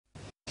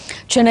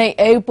Chennai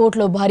airport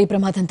lo bhari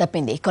pramadam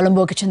tappindi.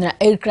 Colombo ki chendina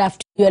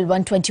aircraft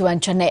UL-121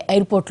 Chennai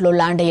airport lo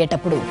land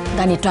ayyetappudu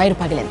dani tyre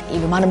pagilindi.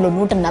 Ee vimanamlo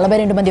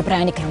 142 mandi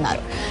ప్రయాణికులు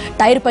ఉన్నారు.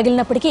 Tyre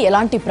పగిలినప్పటికీ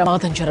ఎలాంటి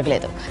ప్రమాదం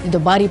జరగలేదు.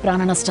 దీంతో భారీ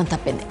ప్రాణ నష్టం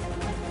తప్పింది.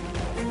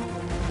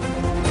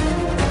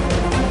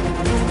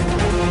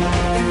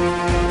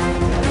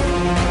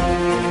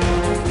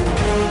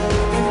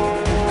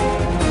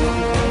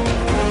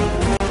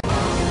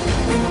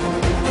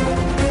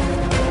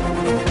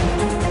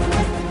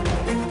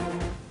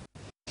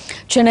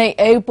 Chennai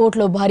airport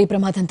lo bhari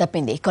pramadam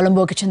tappindi.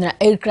 Colombo ki chendina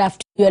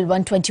aircraft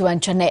UL-121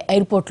 Chennai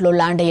airport lo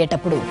land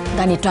ayyetappudu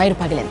dani tyre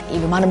pagilindi.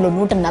 Ee vimanamlo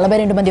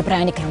 142 mandi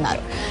ప్రయాణికులు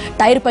ఉన్నారు.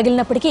 టైర్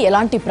పగిలినప్పటికీ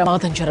ఎలాంటి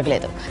ప్రమాదం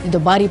జరగలేదు. దీంతో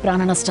భారీ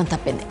ప్రాణ నష్టం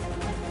తప్పింది.